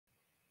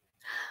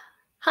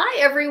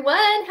Hi,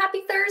 everyone.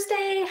 Happy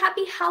Thursday.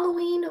 Happy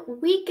Halloween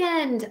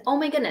weekend. Oh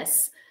my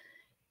goodness.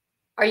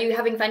 Are you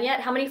having fun yet?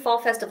 How many fall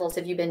festivals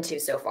have you been to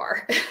so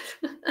far?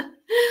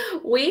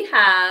 We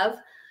have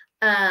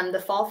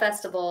the fall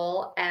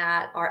festival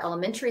at our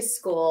elementary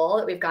school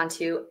that we've gone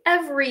to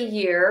every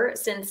year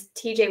since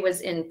TJ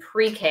was in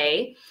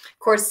pre-K. Of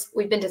course,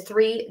 we've been to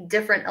 3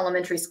 different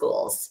elementary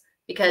schools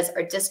because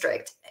our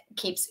district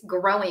keeps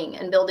growing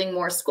and building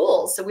more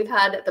schools. So we've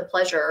had the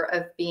pleasure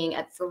of being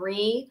at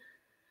 3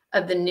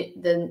 of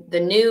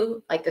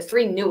the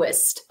 3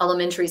 newest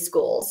elementary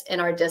schools in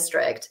our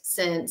district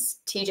since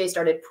TJ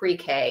started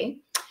pre-K.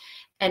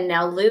 And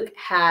now Luke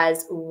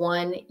has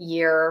 1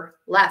 year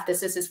left.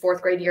 This is his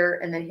 4th grade year,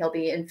 and then he'll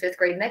be in 5th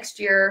grade next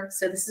year.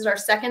 So this is our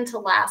second to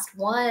last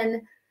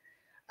one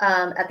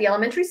at the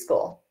elementary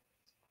school.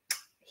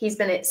 He's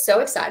been so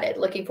excited,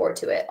 looking forward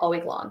to it all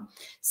week long.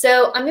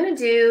 So I'm going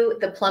to do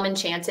the Plum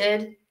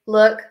Enchanted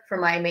look for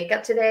my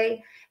makeup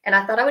today. And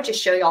I thought I would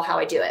just show y'all how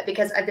I do it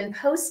because I've been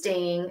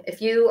posting,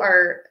 if you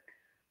are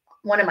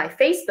one of my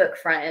Facebook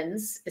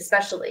friends,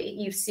 especially,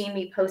 you've seen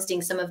me posting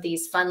some of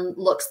these fun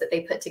looks that they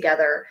put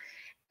together.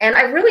 And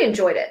I really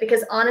enjoyed it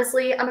because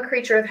honestly, I'm a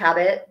creature of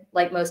habit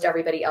like most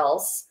everybody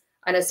else.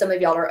 I know some of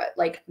y'all are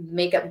like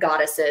makeup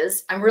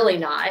goddesses. I'm really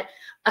not.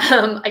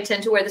 I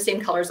tend to wear the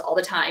same colors all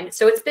the time.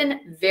 So it's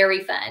been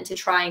very fun to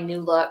try new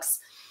looks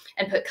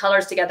and put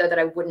colors together that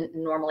I wouldn't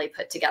normally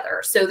put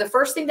together. So the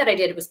first thing that I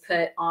did was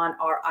put on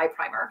our eye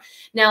primer.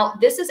 Now,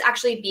 this is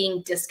actually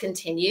being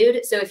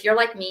discontinued. So if you're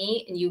like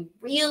me and you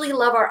really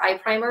love our eye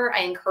primer, I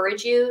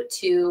encourage you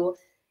to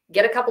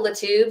get a couple of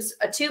tubes.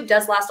 A tube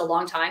does last a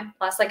long time,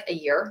 lasts like a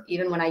year,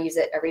 even when I use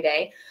it every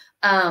day.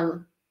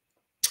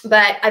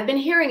 But I've been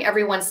hearing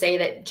everyone say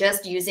that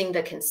just using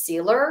the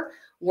concealer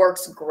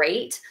works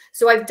great.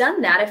 So I've done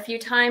that a few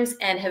times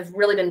and have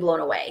really been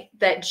blown away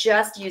that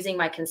just using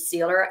my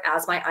concealer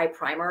as my eye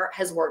primer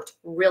has worked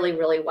really,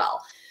 really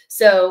well.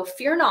 So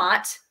fear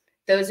not,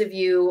 those of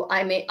you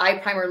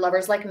eye primer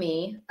lovers like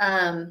me,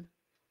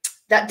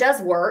 that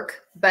does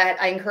work, but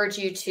I encourage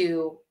you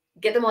to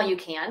get them while you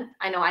can.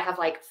 I know I have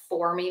like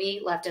 4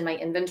 maybe left in my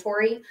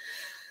inventory.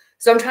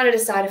 So I'm trying to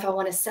decide if I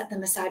want to set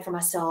them aside for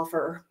myself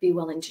or be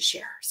willing to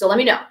share. So let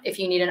me know if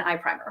you need an eye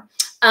primer.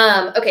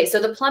 Okay, so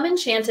the Plum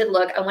Enchanted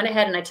look, I went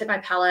ahead and I took my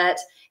palette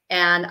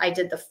and I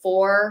did the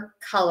 4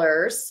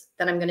 colors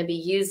that I'm going to be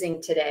using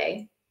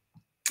today.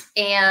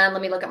 And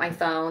let me look at my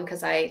phone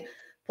because I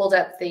pulled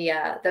up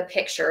the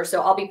picture.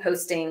 So I'll be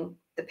posting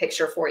the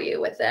picture for you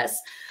with this.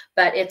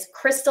 But it's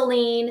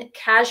Crystalline,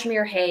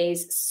 Cashmere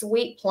Haze,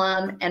 Sweet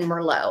Plum, and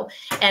Merlot.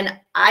 And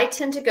I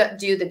tend to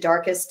do the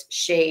darkest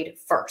shade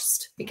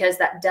first because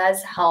that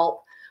does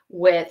help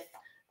with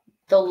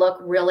the look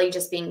really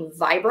just being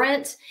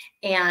vibrant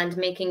and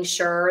making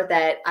sure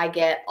that I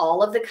get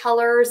all of the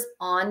colors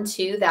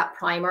onto that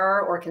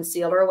primer or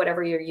concealer,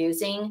 whatever you're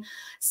using,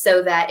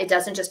 so that it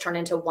doesn't just turn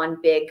into one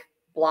big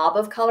blob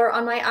of color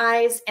on my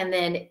eyes. And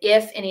then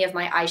if any of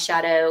my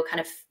eyeshadow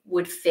kind of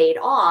would fade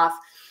off,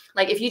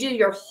 like if you do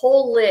your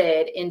whole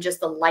lid in just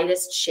the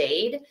lightest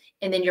shade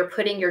and then you're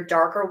putting your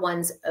darker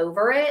ones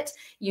over it,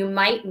 you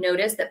might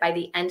notice that by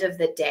the end of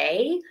the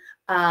day,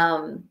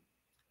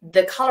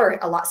 the color,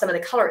 some of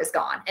the color is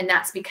gone. And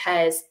that's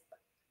because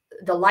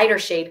the lighter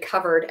shade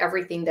covered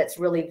everything that's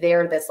really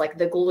there, that's like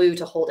the glue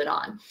to hold it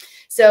on.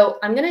 So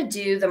I'm going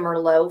to do the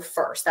Merlot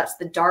first. That's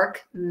the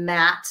dark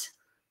matte,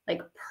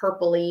 like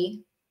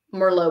purpley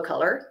Merlot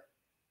color,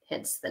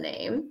 hence the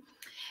name.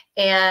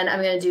 And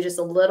I'm going to do just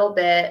a little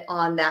bit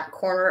on that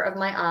corner of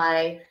my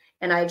eye.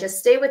 And I just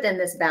stay within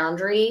this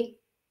boundary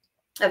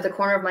of the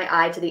corner of my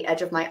eye to the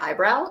edge of my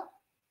eyebrow.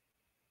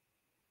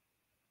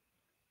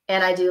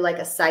 And I do like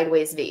a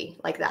sideways V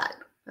like that.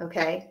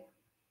 Okay.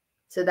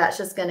 So that's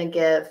just going to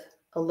give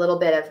a little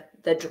bit of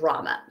the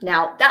drama.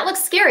 Now that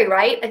looks scary,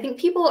 right? I think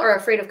people are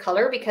afraid of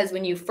color because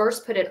when you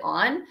first put it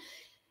on,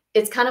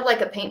 it's kind of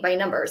like a paint by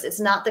numbers. It's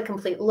not the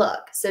complete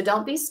look. So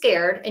don't be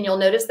scared. And you'll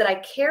notice that I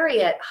carry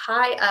it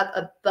high up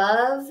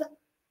above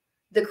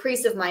the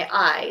crease of my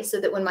eye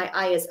so that when my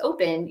eye is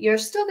open, you're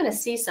still going to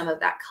see some of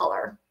that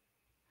color.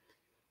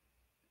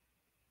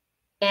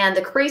 And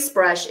the crease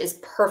brush is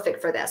perfect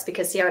for this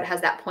because see how it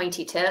has that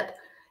pointy tip?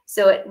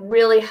 So it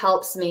really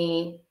helps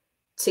me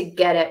to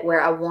get it where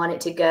I want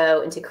it to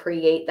go and to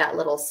create that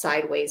little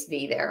sideways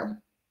V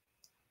there.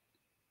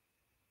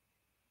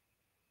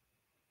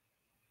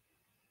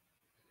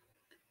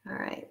 All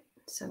right,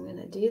 so I'm going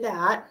to do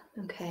that.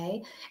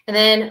 Okay. And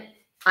then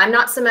I'm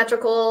not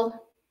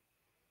symmetrical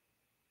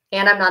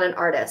and I'm not an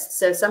artist.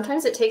 So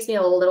sometimes it takes me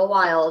a little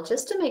while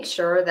just to make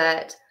sure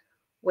that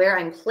where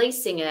I'm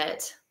placing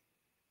it,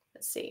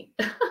 let's see,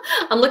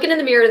 I'm looking in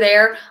the mirror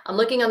there, I'm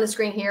looking on the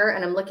screen here,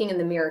 and I'm looking in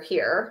the mirror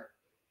here.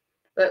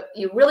 But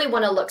you really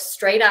want to look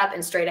straight up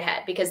and straight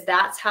ahead because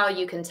that's how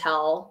you can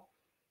tell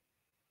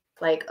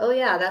like, oh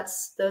yeah,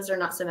 those are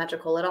not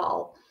symmetrical at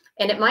all.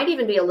 And it might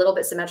even be a little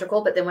bit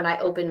symmetrical, but then when I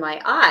open my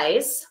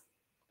eyes,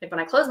 like when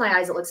I close my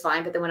eyes, it looks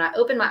fine. But then when I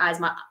open my eyes,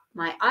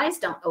 my eyes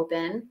don't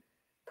open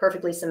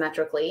perfectly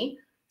symmetrically.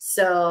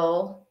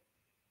 So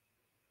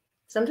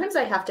Sometimes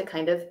I have to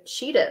kind of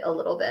cheat it a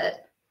little bit.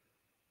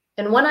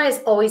 And one eye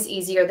is always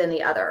easier than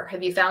the other.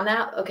 Have you found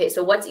that? Okay,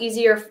 so what's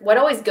easier? What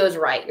always goes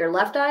right? Your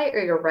left eye or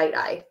your right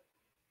eye?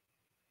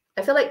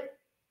 I feel like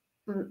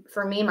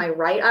for me, my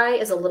right eye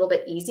is a little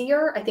bit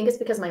easier. I think it's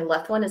because my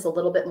left one is a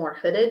little bit more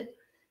hooded.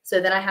 So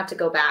then I have to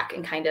go back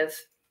and kind of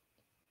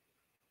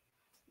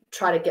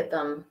try to get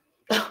them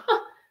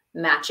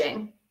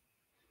matching,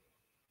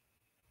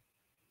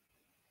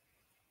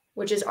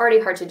 which is already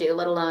hard to do,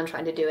 let alone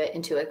trying to do it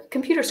into a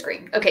computer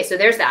screen. Okay, so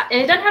there's that.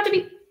 And it doesn't have to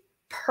be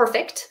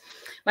perfect.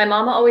 My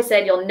mama always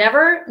said, you'll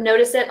never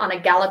notice it on a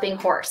galloping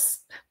horse.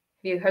 Have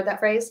you heard that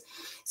phrase?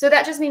 So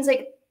that just means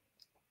like,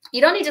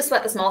 you don't need to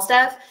sweat the small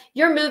stuff.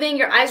 You're moving,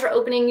 your eyes are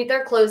opening,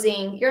 they're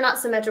closing, you're not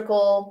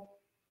symmetrical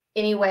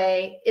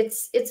anyway.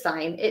 It's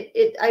fine.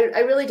 I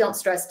really don't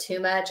stress too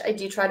much. I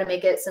do try to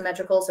make it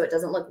symmetrical so it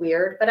doesn't look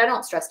weird, but I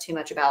don't stress too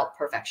much about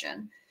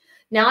perfection.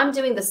 Now I'm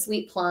doing the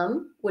Sweet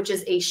Plum, which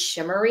is a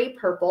shimmery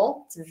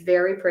purple. It's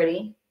very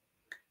pretty.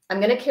 I'm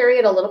going to carry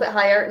it a little bit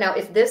higher. Now,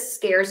 if this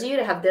scares you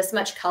to have this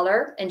much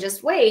color, and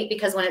just wait,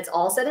 because when it's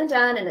all said and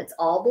done and it's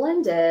all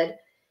blended,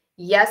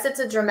 yes, it's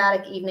a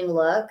dramatic evening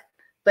look,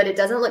 but it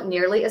doesn't look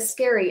nearly as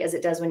scary as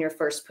it does when you're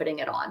first putting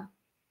it on.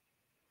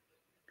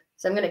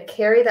 So I'm going to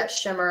carry that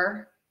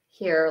shimmer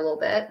here a little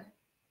bit.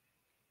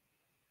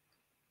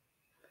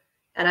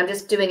 And I'm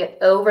just doing it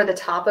over the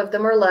top of the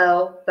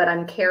Merlot, but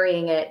I'm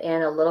carrying it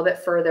in a little bit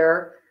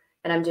further.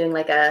 And I'm doing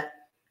like a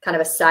kind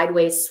of a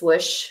sideways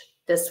swoosh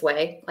this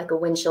way, like a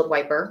windshield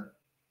wiper.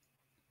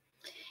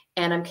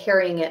 And I'm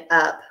carrying it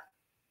up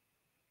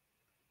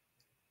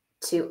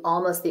to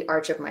almost the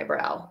arch of my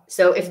brow.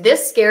 So if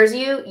this scares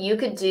you, you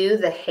could do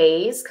the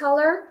haze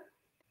color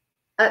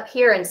up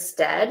here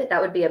instead.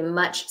 That would be a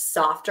much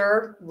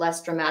softer,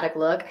 less dramatic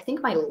look. I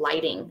think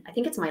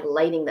it's my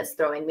lighting that's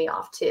throwing me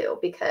off too,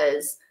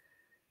 because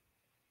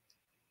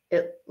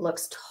it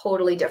looks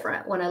totally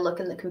different when I look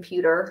in the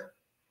computer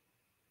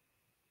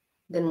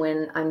than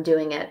when I'm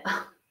doing it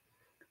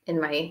in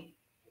my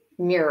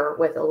mirror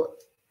with a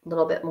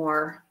little bit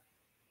more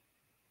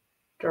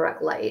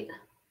direct light.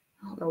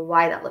 I don't know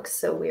why that looks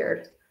so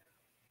weird.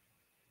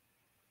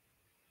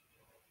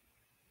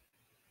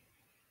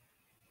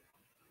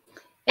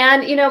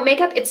 And, you know,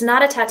 makeup, it's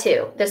not a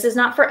tattoo. This is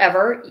not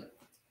forever.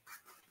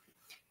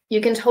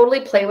 You can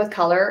totally play with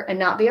color and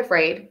not be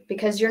afraid,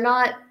 because you're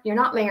not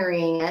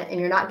marrying it and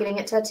you're not getting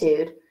it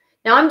tattooed.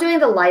 Now I'm doing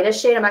the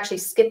lightest shade. I'm actually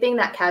skipping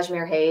that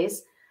cashmere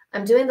haze.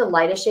 I'm doing the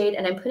lightest shade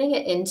and I'm putting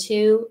it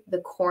into the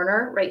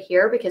corner right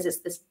here because it's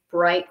this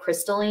bright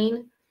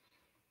crystalline.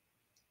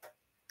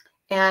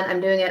 And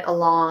I'm doing it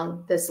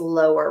along this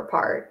lower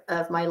part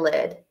of my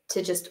lid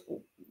to just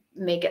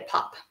make it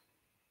pop.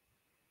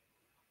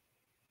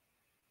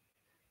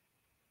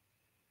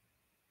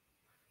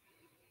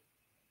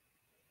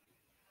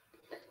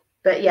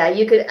 But yeah,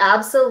 you could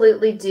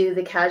absolutely do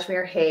the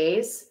cashmere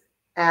haze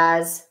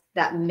as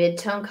that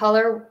mid-tone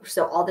color.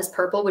 So all this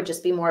purple would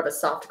just be more of a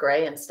soft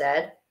gray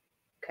instead.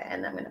 Okay,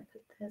 and I'm going to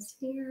put this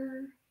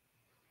here.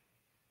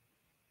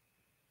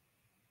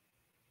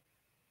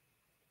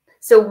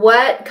 So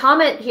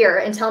comment here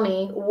and tell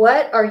me,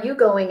 what are you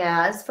going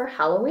as for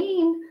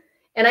Halloween?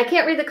 And I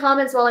can't read the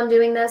comments while I'm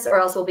doing this, or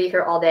else we'll be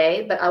here all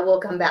day, but I will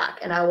come back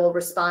and I will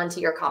respond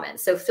to your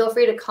comments. So feel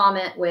free to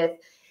comment with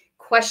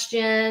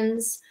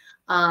questions,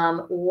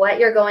 what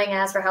you're going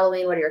as for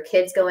Halloween. What are your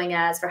kids going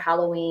as for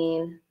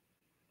Halloween?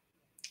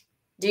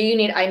 Do you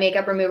need eye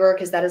makeup remover?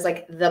 Because that is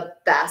like the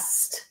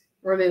best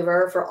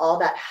remover for all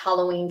that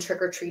Halloween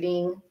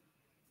trick-or-treating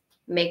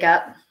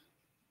makeup.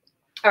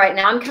 All right,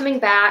 now I'm coming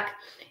back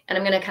and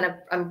I'm going to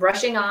I'm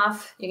brushing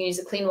off. You can use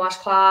a clean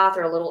washcloth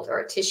or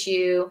a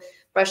tissue,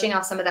 brushing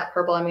off some of that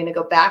purple. I'm going to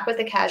go back with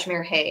the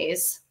cashmere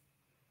haze.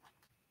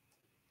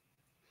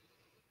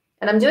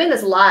 And I'm doing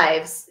this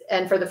live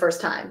and for the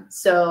first time.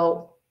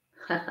 So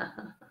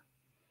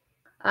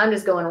I'm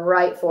just going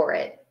right for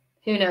it.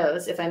 Who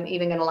knows if I'm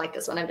even going to like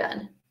this when I'm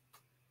done.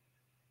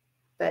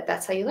 But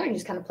that's how you learn. You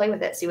just kind of play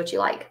with it, see what you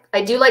like.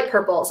 I do like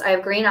purples. I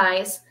have green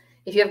eyes.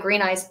 If you have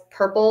green eyes,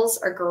 purples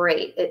are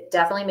great. It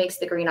definitely makes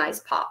the green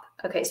eyes pop.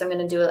 Okay, so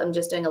I'm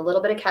just doing a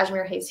little bit of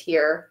cashmere haze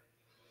here.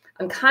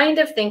 I'm kind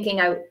of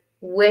thinking I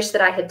wish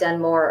that I had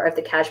done more of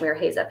the cashmere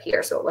haze up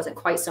here so it wasn't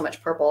quite so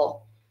much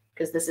purple,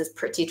 because this is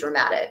pretty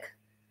dramatic,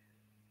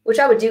 which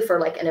I would do for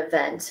like an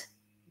event,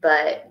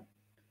 but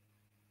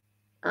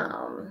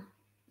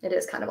it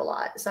is kind of a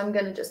lot. So I'm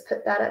going to just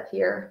put that up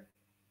here.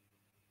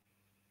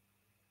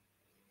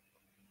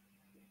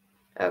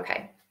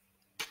 Okay,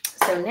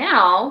 so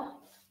now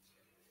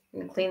I'm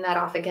going to clean that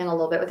off again a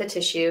little bit with a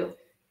tissue.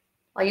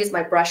 I'll use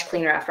my brush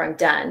cleaner after I'm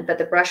done, but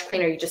the brush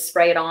cleaner, you just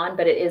spray it on,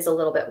 but it is a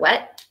little bit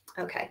wet.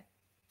 Okay.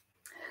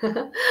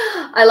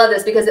 I love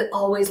this because it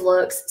always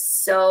looks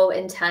so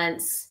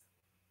intense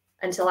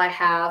until I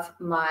have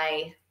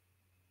my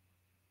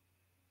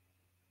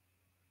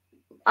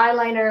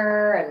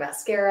eyeliner and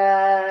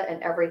mascara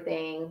and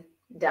everything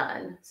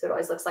done. So it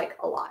always looks like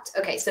a lot.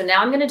 Okay, so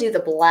now I'm going to do the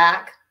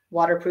black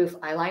waterproof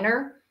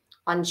eyeliner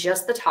on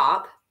just the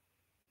top.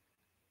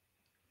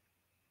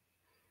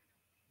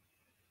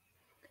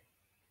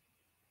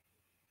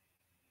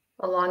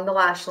 along the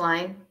lash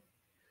line.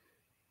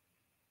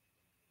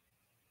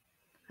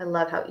 I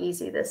love how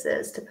easy this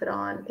is to put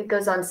on. It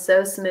goes on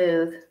so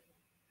smooth.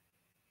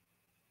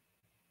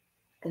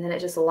 And then it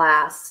just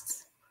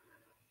lasts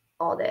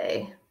all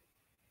day.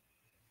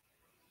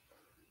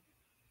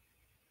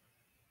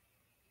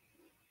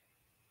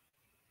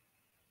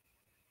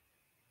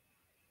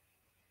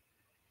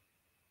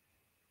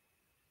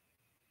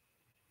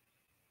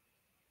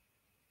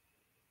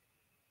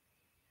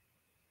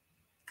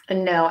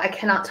 And no, I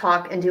cannot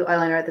talk and do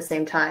eyeliner at the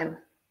same time.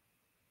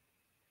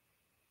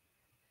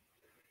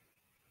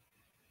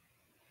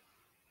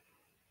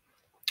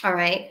 All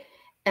right.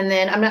 And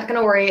then I'm not going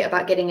to worry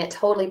about getting it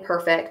totally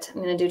perfect.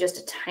 I'm going to do just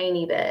a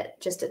tiny bit,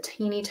 just a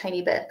teeny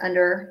tiny bit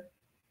under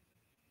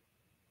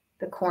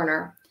the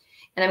corner.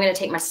 And I'm going to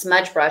take my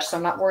smudge brush, so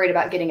I'm not worried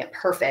about getting it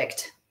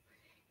perfect.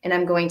 And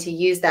I'm going to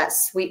use that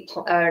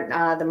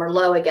the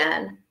Merlot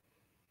again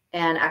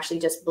and actually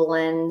just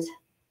blend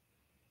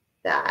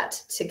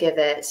that to give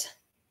it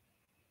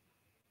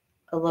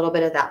a little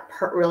bit of that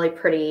really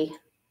pretty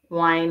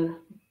wine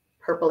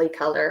purpley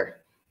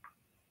color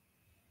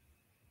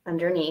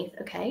underneath.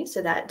 Okay,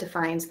 so that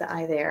defines the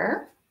eye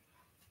there.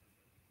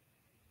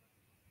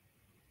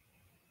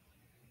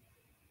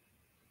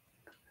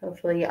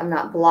 Hopefully I'm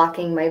not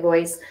blocking my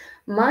voice.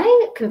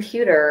 My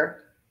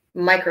computer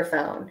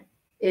microphone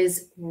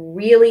is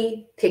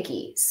really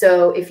picky.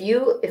 So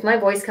if my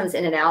voice comes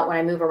in and out when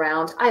I move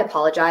around, I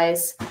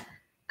apologize.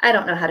 I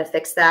don't know how to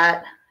fix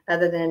that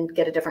other than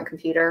get a different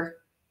computer.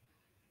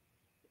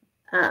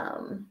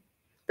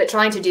 But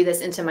trying to do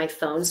this into my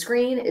phone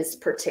screen is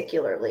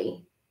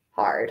particularly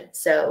hard.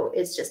 So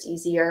it's just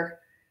easier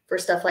for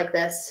stuff like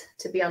this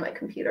to be on my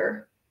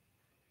computer.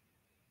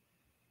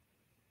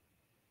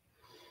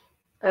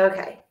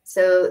 Okay,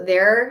 so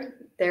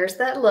there's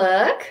that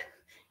look.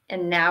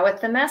 And now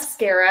with the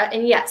mascara,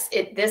 and yes,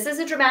 this is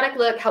a dramatic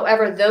look.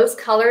 However, those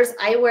colors,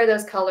 I wear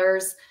those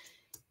colors.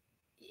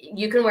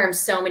 You can wear them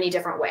so many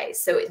different ways.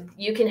 So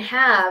you can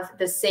have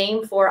the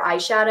same 4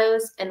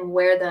 eyeshadows and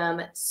wear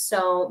them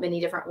so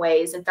many different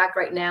ways. In fact,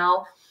 right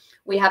now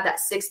we have that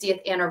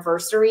 60th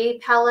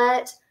anniversary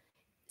palette.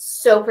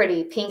 So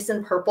pretty, pinks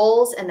and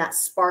purples, and that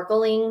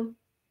sparkling,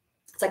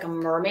 it's like a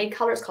mermaid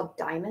color. It's called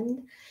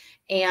Diamond,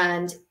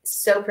 and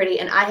so pretty.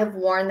 And I have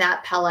worn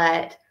that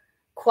palette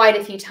quite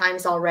a few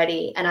times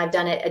already, and I've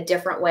done it a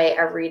different way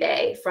every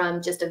day,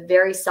 from just a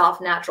very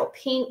soft natural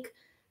pink,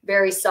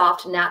 very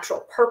soft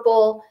natural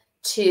purple,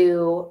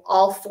 to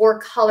all 4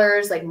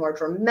 colors, like more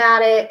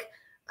dramatic,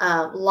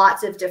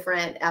 lots of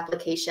different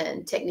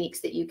application techniques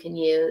that you can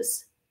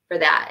use for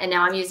that. And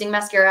now I'm using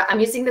mascara. I'm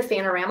using the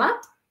Fanorama.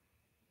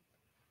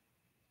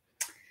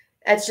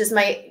 That's just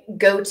my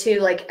go-to,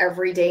 like,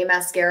 everyday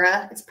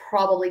mascara. It's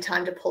probably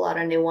time to pull out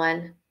a new one.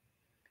 I'm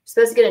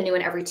supposed to get a new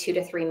one every 2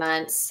 to 3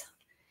 months.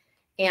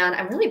 And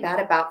I'm really bad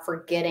about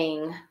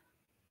forgetting.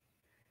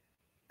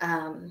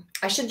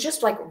 I should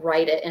just like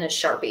write it in a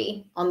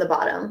Sharpie on the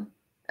bottom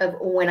of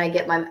when I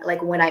get my,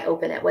 like when I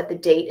open it, what the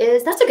date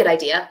is. That's a good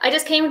idea. I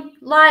just came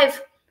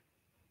live.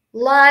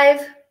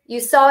 You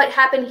saw it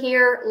happen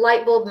here.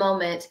 Light bulb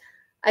moment.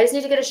 I just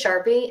need to get a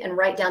Sharpie and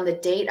write down the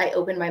date I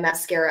opened my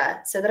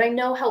mascara so that I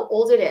know how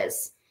old it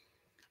is.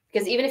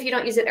 Because even if you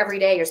don't use it every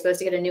day, you're supposed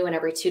to get a new one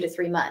every 2 to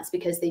 3 months,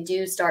 because they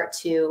do start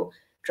to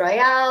dry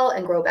out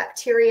and grow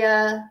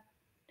bacteria.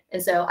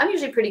 And so I'm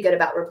usually pretty good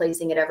about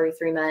replacing it every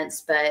 3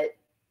 months, but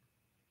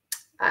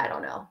I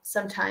don't know.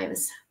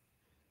 Sometimes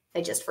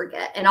I just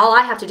forget. And all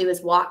I have to do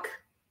is walk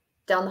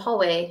down the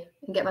hallway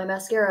and get my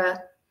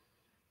mascara.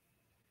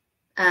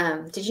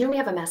 Did you know we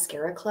have a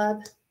mascara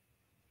club?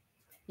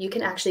 You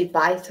can actually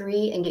buy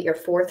 3 and get your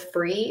 4th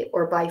free,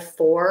 or buy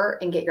 4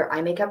 and get your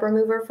eye makeup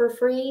remover for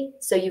free.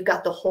 So you've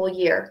got the whole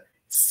year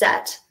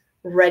set,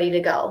 ready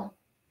to go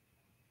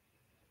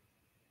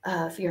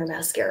for your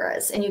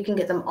mascaras. And you can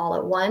get them all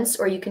at once,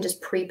 or you can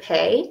just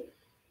prepay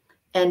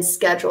and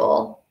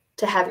schedule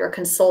to have your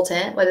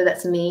consultant, whether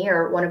that's me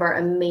or one of our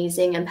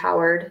amazing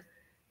empowered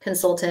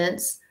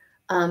consultants,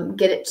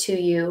 get it to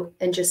you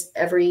in just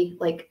every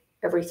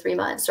 3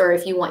 months, or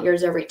if you want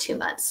yours every 2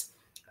 months.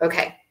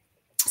 Okay.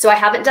 So I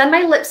haven't done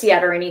my lips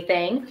yet or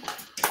anything,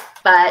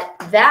 but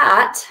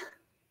that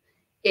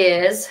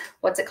is,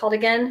 what's it called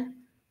again?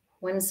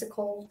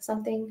 Whimsical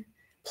something?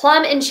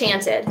 Plum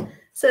Enchanted.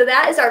 So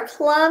that is our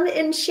Plum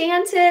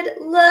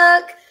Enchanted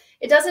look.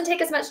 It doesn't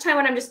take as much time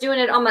when I'm just doing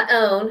it on my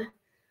own,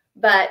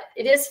 but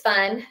it is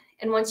fun.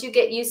 And once you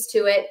get used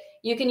to it,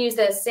 you can use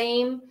the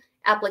same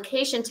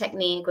application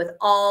technique with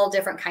all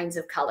different kinds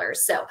of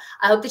colors. So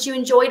I hope that you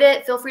enjoyed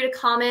it. Feel free to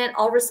comment.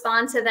 I'll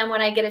respond to them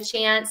when I get a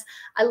chance.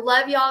 I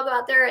love y'all. Go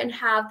out there and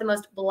have the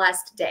most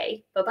blessed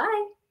day.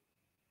 Bye-bye.